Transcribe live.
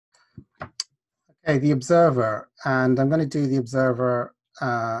Okay, the observer, and I'm going to do the observer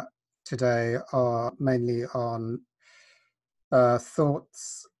today mainly on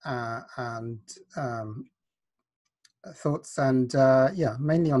thoughts and yeah,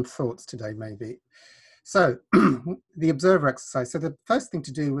 mainly on thoughts today, maybe. So the observer exercise. So the first thing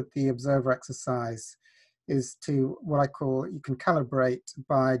to do with the observer exercise is to what I call, you can calibrate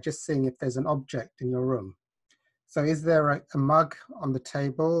by just seeing if there's an object in your room. So is there a mug on the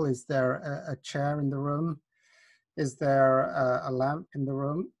table? Is there a chair in the room? Is there a lamp in the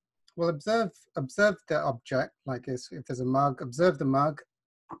room? Well, observe the object, like if there's a mug, observe the mug,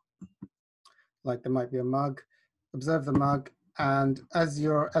 like there might be a mug, observe the mug, and as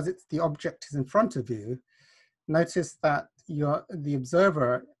the object is in front of you, notice that you're the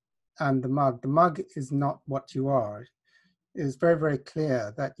observer and the mug is not what you are. It is very, very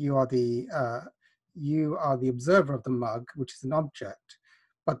clear that you are the observer of the mug, which is an object,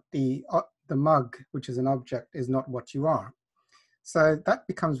 but the mug, which is an object, is not what you are. So that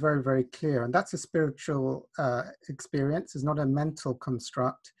becomes very, very clear. And that's a spiritual experience. It's not a mental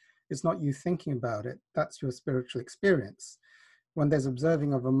construct. It's not you thinking about it. That's your spiritual experience. When there's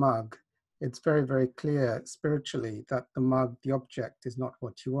observing of a mug, it's very, very clear spiritually that the mug, the object, is not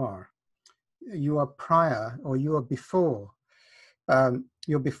what you are. You are prior, or you are before.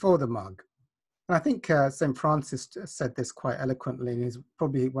 You're before the mug. And I think St. Francis said this quite eloquently, and is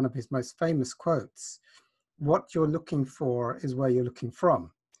probably one of his most famous quotes. What you're looking for is where you're looking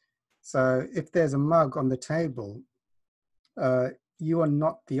from. So if there's a mug on the table, you are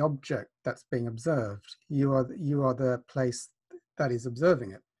not the object that's being observed. You are the place that is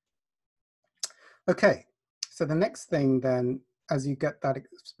observing it. Okay, so the next thing then, as you get that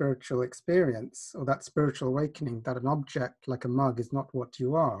spiritual experience or that spiritual awakening that an object like a mug is not what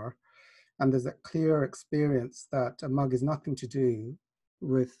you are, and there's a clear experience that a mug is nothing to do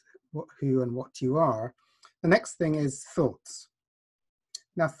with who and what you are, the next thing is thoughts.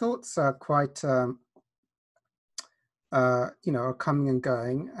 Now, thoughts are quite, are coming and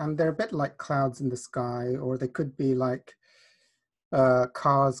going, and they're a bit like clouds in the sky, or they could be like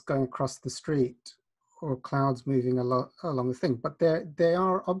cars going across the street, or clouds moving along the thing, but they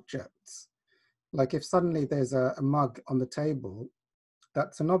are objects. Like if suddenly there's a mug on the table,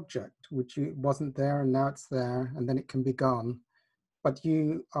 that's an object which wasn't there and now it's there, and then it can be gone. But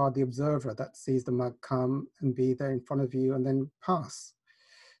you are the observer that sees the mug come and be there in front of you and then pass.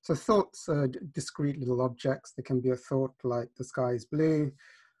 So thoughts are discrete little objects. There can be a thought like the sky is blue,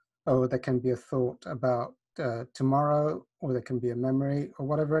 or there can be a thought about tomorrow, or there can be a memory, or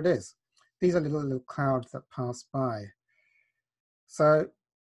whatever it is. These are little clouds that pass by. So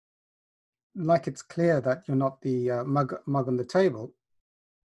like it's clear that you're not the mug on the table.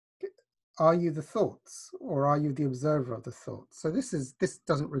 Are you the thoughts, or are you the observer of the thoughts? So this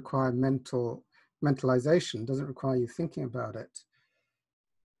doesn't require mentalization, doesn't require you thinking about it.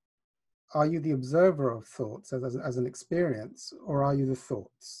 Are you the observer of thoughts as an experience, or are you the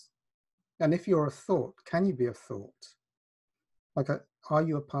thoughts? And if you're a thought, can you be a thought? Like, are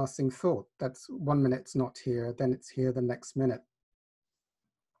you a passing thought? That's 1 minute it's not here, then it's here the next minute.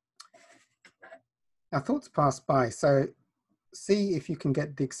 Now thoughts pass by, so see if you can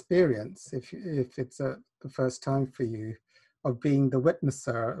get the experience, if it's the first time for you, of being the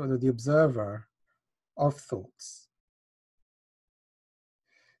witnesser or the observer of thoughts.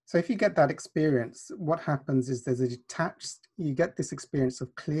 So if you get that experience, what happens is you get this experience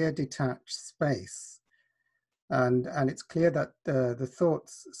of clear detached space. And it's clear that the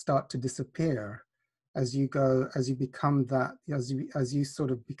thoughts start to disappear as you become that, as you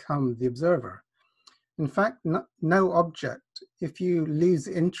sort of become the observer. In fact, no object, if you lose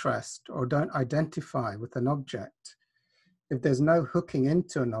interest or don't identify with an object, if there's no hooking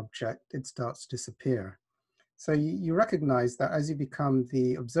into an object, it starts to disappear. So you recognize that as you become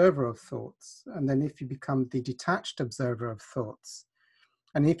the observer of thoughts, and then if you become the detached observer of thoughts,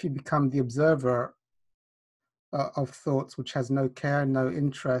 and if you become the observer of thoughts which has no care, no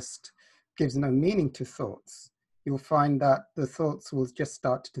interest, gives no meaning to thoughts, you'll find that the thoughts will just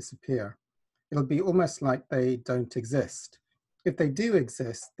start to disappear. It'll be almost like they don't exist. If they do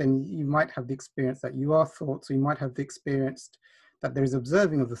exist, then you might have the experience that you are thoughts, or you might have the experience that there is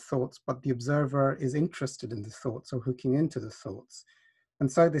observing of the thoughts, but the observer is interested in the thoughts or hooking into the thoughts.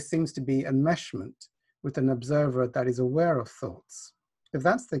 And so there seems to be enmeshment with an observer that is aware of thoughts. If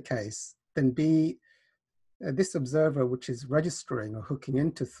that's the case, then this observer which is registering or hooking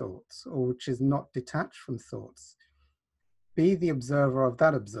into thoughts, or which is not detached from thoughts, be the observer of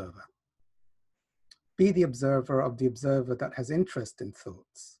that observer. Be the observer of the observer that has interest in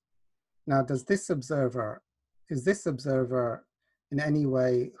thoughts. Now, is this observer in any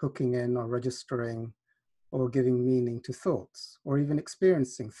way hooking in or registering or giving meaning to thoughts, or even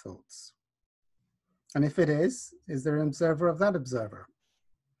experiencing thoughts? And if it is there an observer of that observer?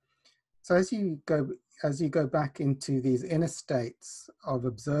 So as you go back into these inner states of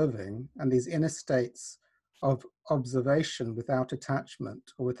observing and these inner states of observation without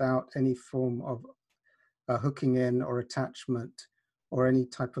attachment or without any form of hooking in or attachment or any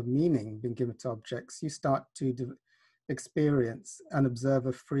type of meaning being given to objects, you start to experience an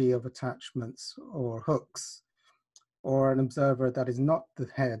observer free of attachments or hooks, or an observer that is not the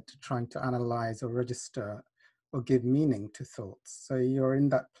head trying to analyze or register or give meaning to thoughts. So you're in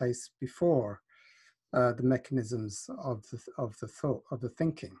that place before the mechanisms of the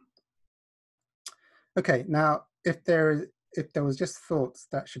thinking. Okay, now if there was just thoughts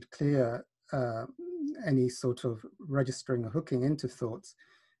that should clear any sort of registering or hooking into thoughts,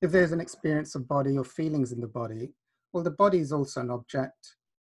 if there's an experience of body or feelings in the body, well, the body is also an object.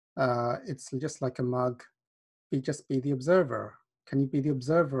 It's just like a mug. Just be the observer. Can you be the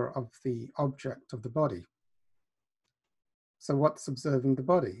observer of the object of the body? So what's observing the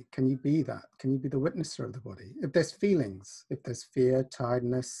body? Can you be that? Can you be the witnesser of the body? If there's feelings, if there's fear,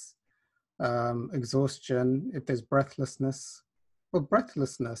 tiredness, exhaustion, if there's breathlessness, well,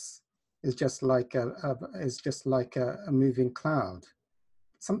 breathlessness is just like a moving cloud.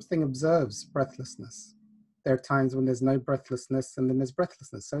 Something observes breathlessness. There are times when there's no breathlessness, and then there's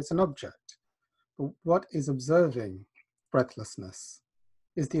breathlessness. So it's an object. But what is observing breathlessness?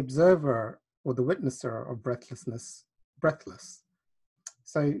 Is the observer or the witnesser of breathlessness breathless?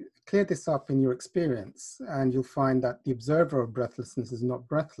 So clear this up in your experience, and you'll find that the observer of breathlessness is not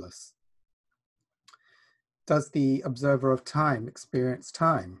breathless. Does the observer of time experience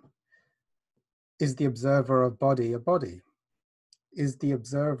time? Is the observer of body a body? Is the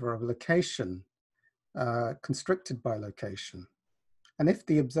observer of location constricted by location? And if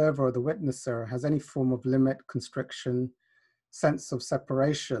the observer or the witnesser has any form of limit, constriction, sense of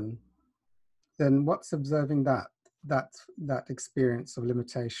separation, then what's observing that experience of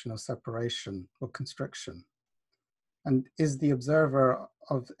limitation or separation or constriction? And is the observer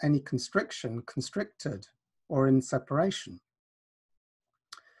of any constriction constricted or in separation?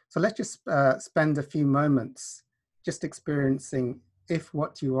 So let's just spend a few moments just experiencing if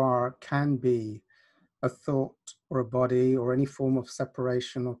what you are can be a thought or a body or any form of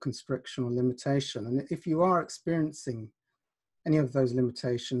separation or constriction or limitation. And if you are experiencing any of those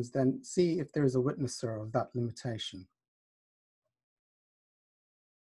limitations, then see if there is a witnesser of that limitation.